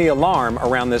sounding the alarm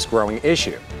around this growing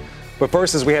issue. But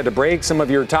first, as we had to break some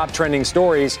of your top trending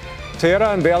stories,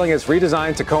 Toyota unveiling its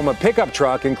redesigned Tacoma pickup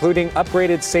truck, including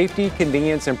upgraded safety,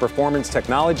 convenience, and performance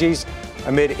technologies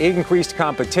amid increased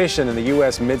competition in the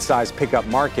U.S. midsize pickup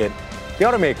market. The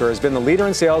automaker has been the leader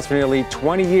in sales for nearly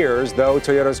 20 years, though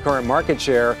Toyota's current market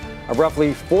share of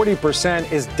roughly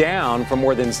 40% is down from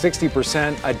more than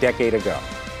 60% a decade ago.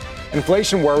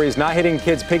 Inflation worries not hitting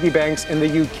kids' piggy banks in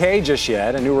the UK just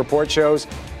yet. A new report shows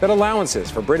that allowances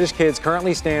for British kids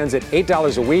currently stands at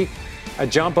 $8 a week, a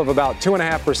jump of about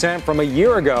 2.5% from a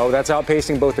year ago. That's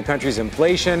outpacing both the country's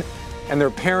inflation and their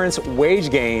parents' wage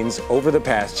gains over the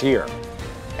past year.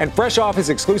 And fresh off his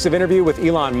exclusive interview with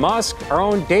Elon Musk, our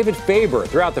own David Faber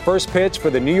threw out the first pitch for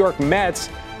the New York Mets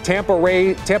Tampa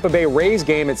Bay Rays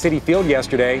game at Citi Field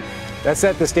yesterday. That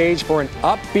set the stage for an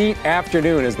upbeat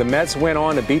afternoon as the Mets went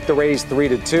on to beat the Rays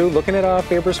 3-2. Looking at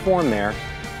Faber's form there.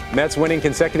 Mets winning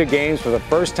consecutive games for the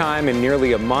first time in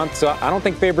nearly a month. So I don't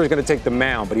think Faber's going to take the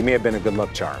mound, but he may have been a good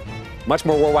luck charm. Much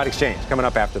more Worldwide Exchange coming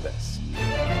up after this.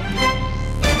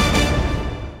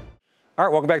 All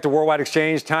right, welcome back to Worldwide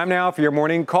Exchange. Time now for your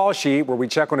morning call sheet, where we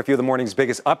check on a few of the morning's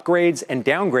biggest upgrades and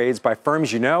downgrades by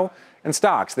firms you know and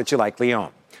stocks that you likely own.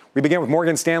 We begin with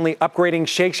Morgan Stanley upgrading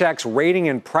Shake Shack's rating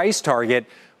and price target,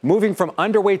 moving from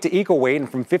underweight to equal weight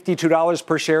and from $52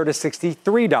 per share to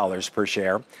 $63 per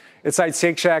share. It cites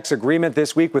Shake Shack's agreement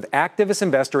this week with activist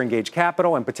investor Engage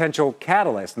Capital and potential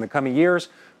catalyst in the coming years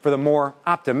for the more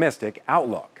optimistic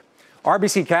outlook.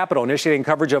 RBC Capital initiating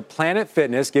coverage of Planet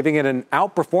Fitness, giving it an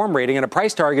outperform rating and a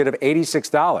price target of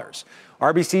 $86.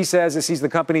 RBC says it sees the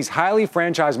company's highly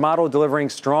franchised model delivering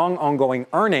strong ongoing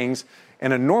earnings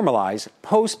in a normalized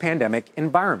post-pandemic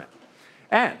environment.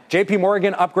 And JP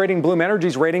Morgan upgrading Bloom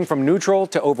Energy's rating from neutral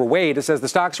to overweight. It says the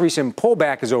stock's recent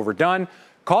pullback is overdone,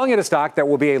 calling it a stock that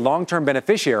will be a long-term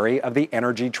beneficiary of the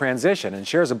energy transition. And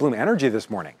shares of Bloom Energy this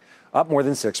morning up more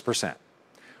than 6%.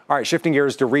 All right, shifting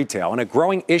gears to retail and a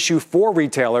growing issue for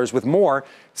retailers with more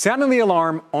sounding the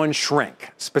alarm on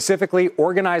shrink, specifically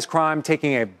organized crime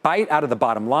taking a bite out of the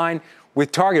bottom line,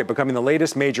 with Target becoming the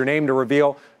latest major name to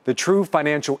reveal the true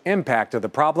financial impact of the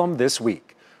problem this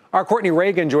week. Our Courtney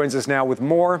Reagan joins us now with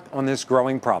more on this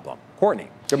growing problem. Courtney,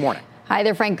 good morning. Hi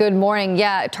there, Frank. Good morning.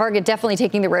 Yeah, Target definitely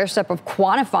taking the rare step of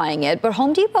quantifying it, but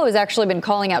Home Depot has actually been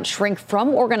calling out shrink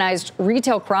from organized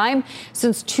retail crime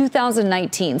since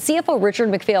 2019. CFO Richard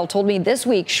McPhail told me this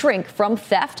week shrink from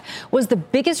theft was the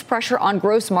biggest pressure on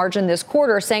gross margin this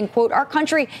quarter, saying, quote, our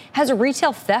country has a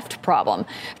retail theft problem.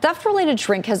 Theft-related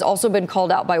shrink has also been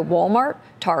called out by Walmart,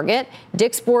 Target,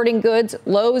 Dick's Sporting Goods,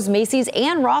 Lowe's, Macy's,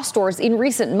 and Ross stores in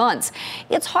recent months.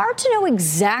 It's hard to know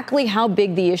exactly how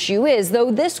big the issue is,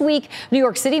 though this week, New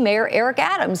York City Mayor Eric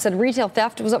Adams said retail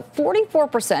theft was up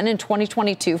 44% in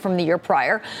 2022 from the year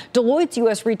prior. Deloitte's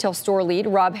U.S. retail store lead,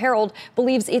 Rob Harold,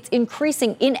 believes it's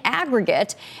increasing in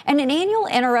aggregate, and an annual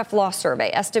NRF loss survey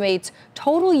estimates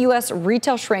total U.S.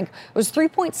 retail shrink was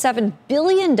 $3.7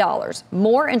 billion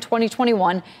more in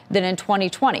 2021 than in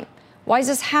 2020. Why is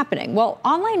this happening? Well,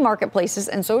 online marketplaces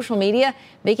and social media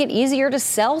make it easier to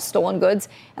sell stolen goods,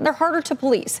 and they're harder to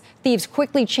police. Thieves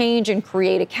quickly change and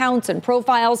create accounts and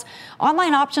profiles.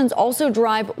 Online options also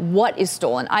drive what is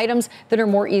stolen, items that are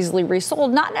more easily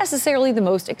resold, not necessarily the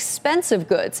most expensive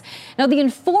goods. Now, the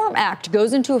Inform Act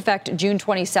goes into effect June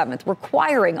 27th,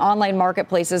 requiring online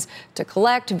marketplaces to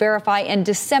collect, verify, and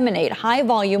disseminate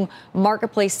high-volume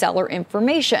marketplace seller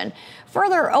information.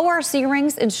 Further, ORC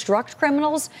rings instruct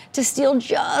criminals to steal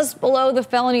just below the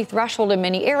felony threshold in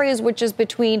many areas, which is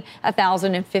between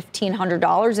 $1,000 and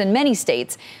 $1,500 in many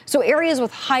states. So areas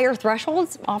with higher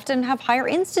thresholds often have higher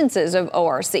instances of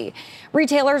ORC.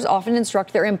 Retailers often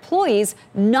instruct their employees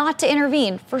not to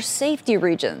intervene for safety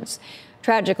reasons.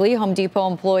 Tragically, Home Depot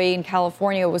employee in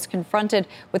California was confronted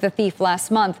with a thief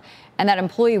last month, and that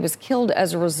employee was killed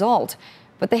as a result.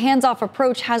 But the hands-off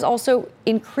approach has also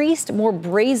increased more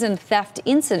brazen theft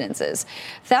incidences.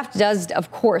 Theft does,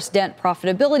 of course, dent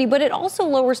profitability, but it also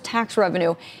lowers tax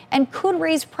revenue and could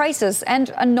raise prices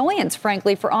and annoyance,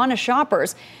 frankly, for honest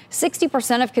shoppers.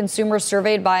 60% of consumers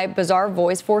surveyed by Bazaar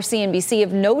Voice for CNBC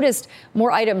have noticed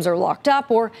more items are locked up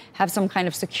or have some kind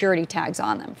of security tags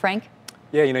on them. Frank?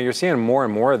 Yeah, you're seeing more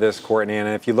and more of this, Courtney. And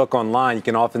if you look online, you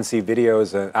can often see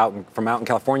videos from out in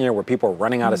California where people are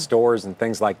running out of stores and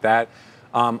things like that.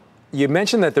 You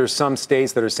mentioned that there's some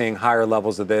states that are seeing higher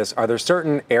levels of this. Are there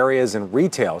certain areas in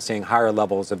retail seeing higher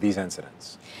levels of these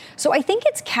incidents? So I think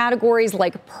it's categories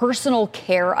like personal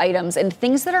care items and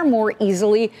things that are more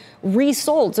easily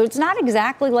resold. So it's not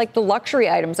exactly like the luxury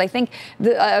items. I think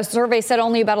the survey said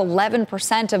only about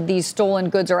 11% of these stolen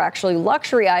goods are actually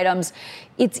luxury items.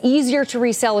 It's easier to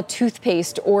resell a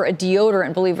toothpaste or a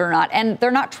deodorant, believe it or not, and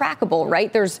they're not trackable,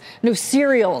 right? There's no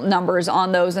serial numbers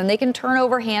on those, and they can turn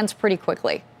over hands pretty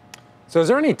quickly. So is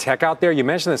there any tech out there? You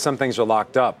mentioned that some things are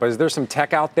locked up, but is there some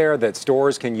tech out there that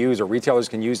stores can use or retailers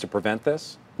can use to prevent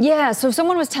this? Yeah, so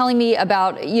someone was telling me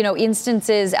about,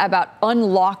 instances about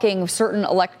unlocking certain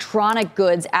electronic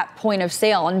goods at point of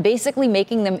sale and basically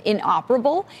making them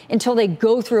inoperable until they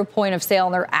go through a point of sale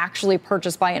and they're actually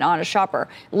purchased by an honest shopper,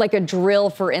 like a drill,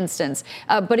 for instance.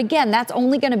 But again, that's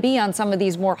only going to be on some of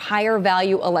these more higher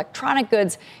value electronic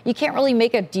goods. You can't really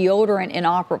make a deodorant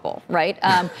inoperable, right?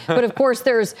 But of course,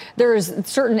 there's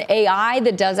certain AI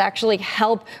that does actually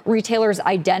help retailers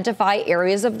identify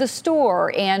areas of the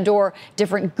store and or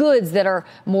different goods that are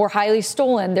more highly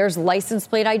stolen. There's license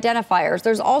plate identifiers.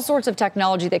 There's all sorts of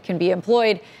technology that can be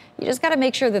employed. You just got to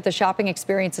make sure that the shopping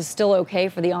experience is still okay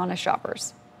for the honest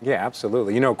shoppers. Yeah,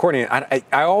 absolutely. Courtney, I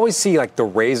always see like the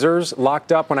razors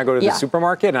locked up when I go to the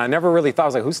supermarket, and I never really thought, I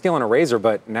was like, who's stealing a razor?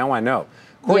 But now I know.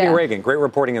 Courtney Reagan, great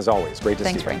reporting as always. Great to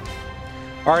see you. Thanks, Ray.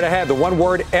 All right, ahead, the one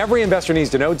word every investor needs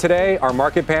to know today, our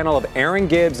market panel of Erin,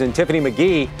 Gibbs, and Tiffany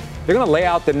McGhee. They're going to lay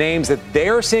out the names that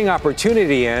they're seeing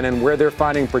opportunity in and where they're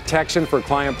finding protection for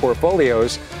client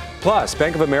portfolios. Plus,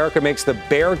 Bank of America makes the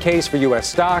bear case for U.S.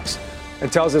 stocks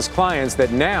and tells its clients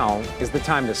that now is the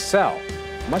time to sell.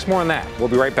 Much more on that. We'll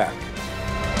be right back.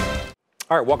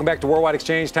 All right, welcome back to Worldwide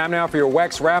Exchange. Time now for your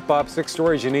WEX wrap-up. 6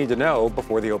 stories you need to know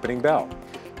before the opening bell.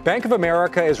 Bank of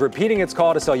America is repeating its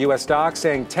call to sell U.S. stocks,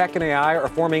 saying tech and AI are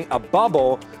forming a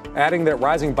bubble, adding that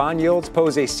rising bond yields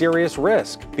pose a serious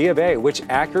risk. B of A, which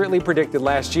accurately predicted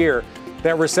last year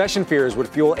that recession fears would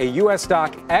fuel a U.S.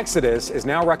 stock exodus, is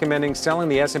now recommending selling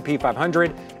the S&P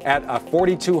 500 at a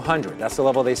 4,200. That's the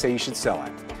level they say you should sell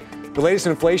at. The latest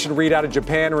inflation read out of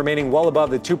Japan remaining well above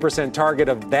the 2% target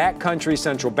of that country's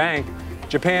central bank.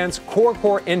 Japan's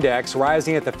core index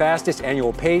rising at the fastest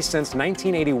annual pace since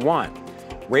 1981,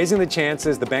 raising the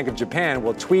chances the Bank of Japan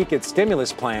will tweak its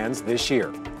stimulus plans this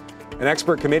year. An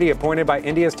expert committee appointed by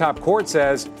India's top court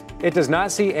says it does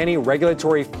not see any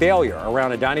regulatory failure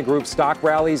around Adani Group's stock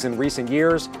rallies in recent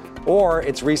years or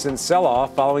its recent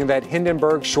sell-off following that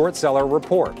Hindenburg short seller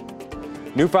report.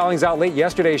 New filings out late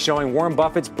yesterday showing Warren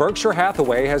Buffett's Berkshire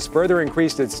Hathaway has further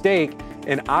increased its stake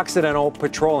in Occidental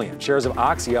Petroleum. Shares of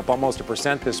Oxy up almost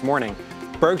 1% this morning.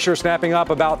 Berkshire snapping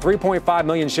up about 3.5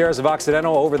 million shares of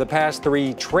Occidental over the past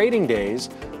 3 trading days,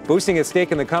 boosting its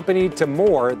stake in the company to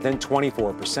more than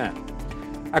 24%.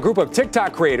 A group of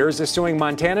TikTok creators is suing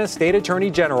Montana State Attorney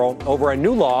General over a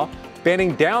new law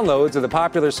banning downloads of the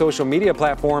popular social media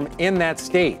platform in that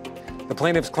state. The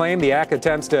plaintiffs claim the act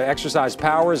attempts to exercise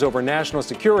powers over national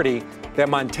security that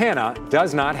Montana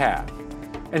does not have.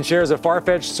 And shares of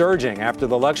Farfetch surging after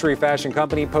the luxury fashion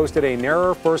company posted a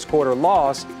narrower first quarter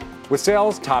loss, with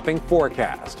sales topping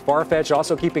forecast. Farfetch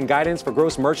also keeping guidance for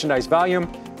gross merchandise volume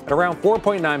at around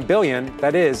 $4.9 billion,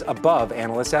 that is above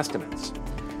analyst estimates.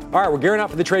 All right, we're gearing up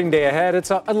for the trading day ahead.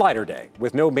 It's a lighter day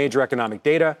with no major economic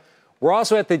data. We're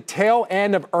also at the tail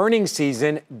end of earnings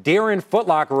season. Deere and Foot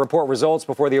Locker report results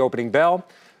before the opening bell.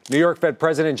 New York Fed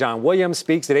President John Williams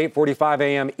speaks at 8:45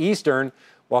 a.m. Eastern,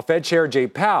 while Fed Chair Jay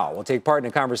Powell will take part in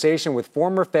a conversation with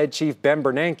former Fed Chief Ben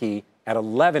Bernanke at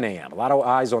 11 a.m. A lot of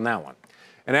eyes on that one.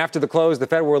 And after the close, the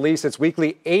Fed will release its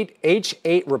weekly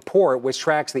H8 report, which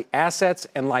tracks the assets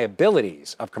and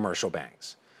liabilities of commercial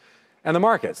banks. And the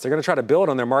markets, they're going to try to build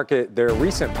on their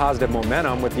recent positive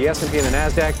momentum with the S&P and the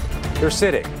NASDAQ. They're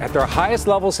sitting at their highest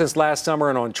level since last summer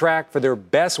and on track for their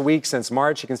best week since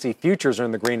March. You can see futures are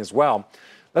in the green as well.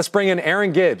 Let's bring in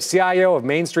Erin Gibbs, CIO of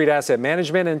Main Street Asset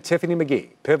Management, and Tiffany McGhee,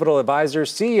 Pivotal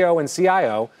Advisors, CEO and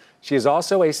CIO. She is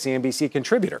also a CNBC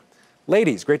contributor.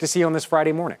 Ladies, great to see you on this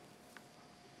Friday morning.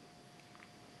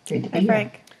 Great to be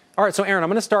here. All right, so Erin, I'm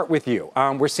going to start with you.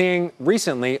 We're seeing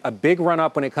recently a big run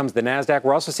up when it comes to the NASDAQ.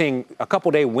 We're also seeing a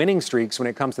couple-day winning streaks when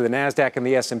it comes to the NASDAQ and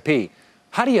the S&P.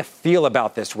 How do you feel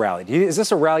about this rally? Is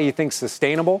this a rally you think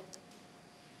sustainable?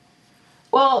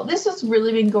 Well, this has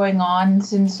really been going on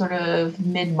since sort of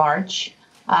mid-March.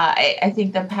 I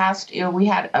think the past, we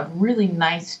had a really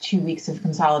nice 2 weeks of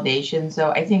consolidation.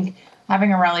 So I think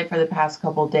having a rally for the past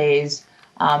couple of days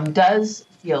does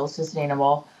feel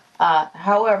sustainable.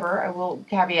 However, I will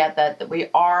caveat that we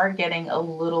are getting a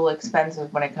little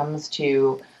expensive when it comes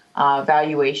to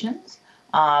valuations.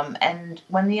 And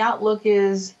when the outlook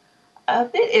is a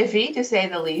bit iffy, to say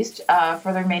the least,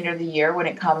 for the remainder of the year when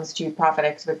it comes to profit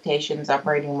expectations,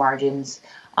 operating margins,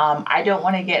 I don't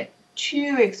want to get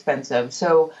too expensive.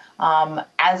 So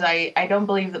as I don't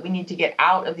believe that we need to get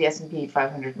out of the S&P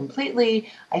 500 completely,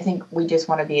 I think we just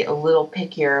want to be a little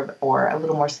pickier or a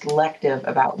little more selective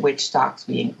about which stocks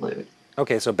we include.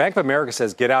 Okay, so Bank of America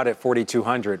says get out at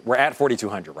 4,200. We're at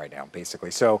 4,200 right now,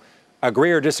 basically. So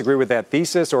agree or disagree with that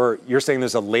thesis, or you're saying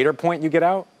there's a later point you get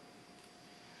out?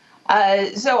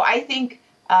 So I think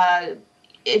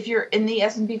if you're in the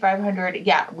S&P 500,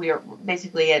 yeah, we are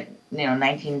basically at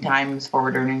 19 times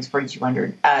forward earnings,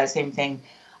 4,200, same thing.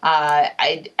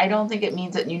 I don't think it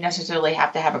means that you necessarily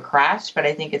have to have a crash, but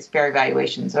I think it's fair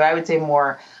valuation. So I would say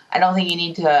more. I don't think you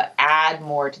need to add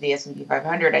more to the S&P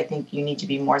 500. I think you need to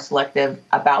be more selective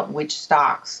about which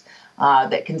stocks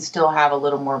that can still have a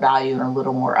little more value and a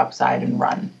little more upside and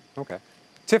run. Okay.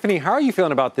 Tiffany, how are you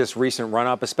feeling about this recent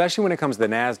run-up, especially when it comes to the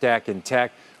NASDAQ and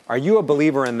tech? Are you a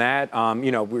believer in that?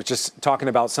 We're just talking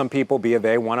about some people, B of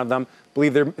A, one of them,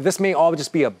 believe this may all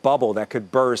just be a bubble that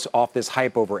could burst off this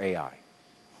hype over AI.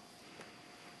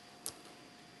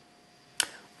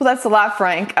 Well, that's a lot,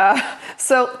 Frank.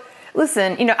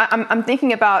 Listen, I'm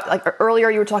thinking about, like earlier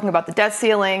you were talking about the debt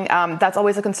ceiling. That's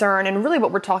always a concern. And really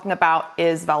what we're talking about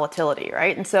is volatility,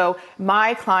 right? And so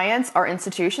my clients are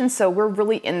institutions. So we're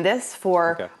really in this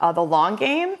for the long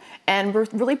game. And we're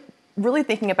really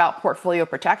thinking about portfolio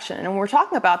protection. And when we're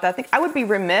talking about that, I think I would be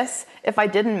remiss if I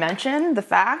didn't mention the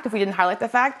fact, if we didn't highlight the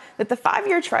fact that the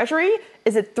 5-year Treasury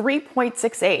is at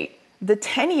 3.68. The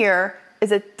 10-year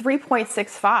is at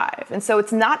 3.65. And so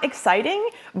it's not exciting,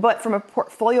 but from a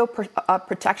portfolio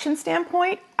protection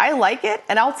standpoint, I like it,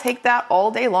 and I'll take that all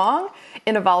day long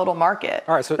in a volatile market.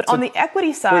 All right, but on the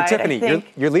equity side, Tiffany, I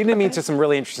think, you're leading me to some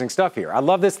really interesting stuff here. I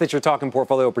love this that you're talking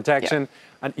portfolio protection.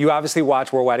 Yeah. You obviously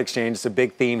watch Worldwide Exchange. It's a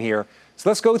big theme here. So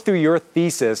let's go through your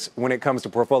thesis when it comes to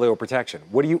portfolio protection.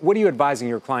 What are you advising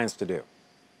your clients to do?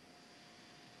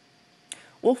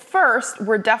 Well, first,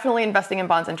 we're definitely investing in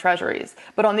bonds and treasuries.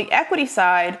 But on the equity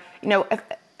side,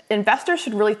 investors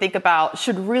should really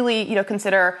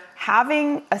consider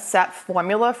having a set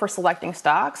formula for selecting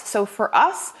stocks. So for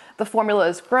us, the formula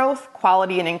is growth,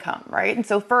 quality, and income, right? And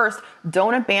so first,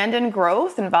 don't abandon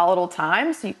growth in volatile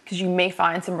times because you may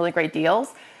find some really great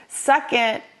deals.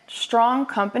 Second, strong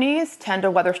companies tend to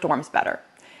weather storms better.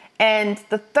 And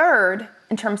the third,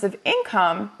 in terms of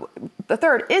income, the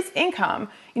third is income.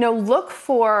 Look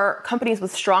for companies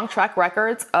with strong track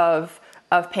records of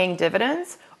paying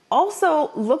dividends. Also,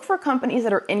 look for companies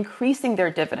that are increasing their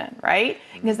dividend, right?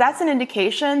 Because that's an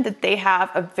indication that they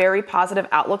have a very positive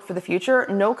outlook for the future.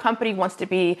 No company wants to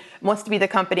be the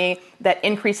company that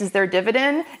increases their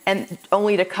dividend and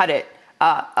only to cut it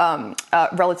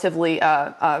relatively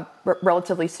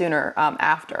sooner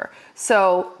after.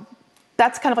 So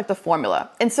that's kind of like the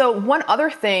formula. And so one other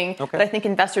thing that I think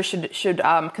investors should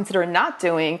consider not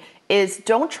doing is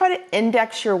don't try to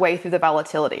index your way through the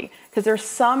volatility, because there's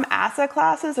some asset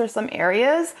classes or some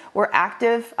areas where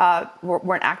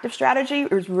an active strategy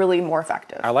is really more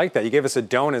effective. I like that. You gave us a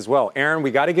don't as well. Erin,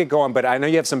 we got to get going, but I know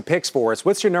you have some picks for us.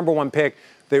 What's your number one pick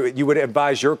that you would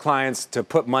advise your clients to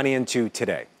put money into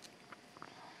today?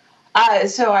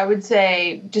 So I would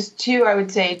say just two. I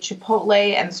would say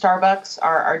Chipotle and Starbucks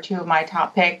are two of my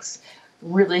top picks.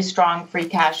 Really strong free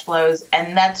cash flows,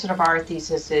 and that's sort of our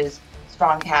thesis is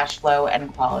strong cash flow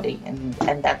and quality, and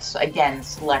that's again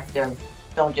selective.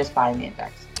 Don't just buy in the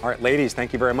index. All right, ladies,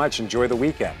 thank you very much. Enjoy the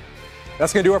weekend.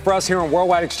 That's going to do it for us here on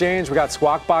Worldwide Exchange. We got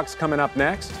Squawk Box coming up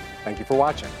next. Thank you for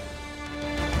watching.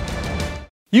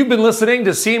 You've been listening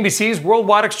to CNBC's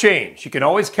Worldwide Exchange. You can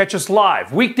always catch us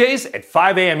live weekdays at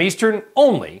 5 a.m. Eastern,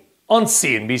 only on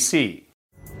CNBC.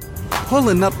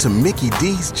 Pulling up to Mickey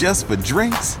D's just for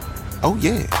drinks? Oh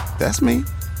yeah, that's me.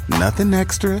 Nothing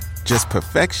extra, just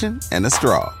perfection and a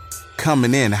straw.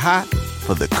 Coming in hot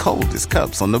for the coldest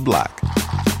cups on the block.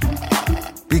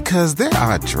 Because there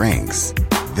are drinks.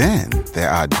 Then there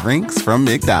are drinks from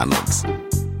McDonald's.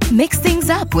 Mix things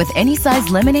up with any size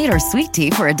lemonade or sweet tea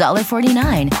for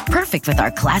 $1.49. Perfect with our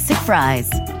classic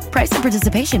fries. Price and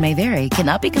participation may vary.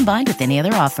 Cannot be combined with any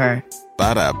other offer.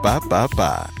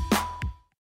 Ba-da-ba-ba-ba.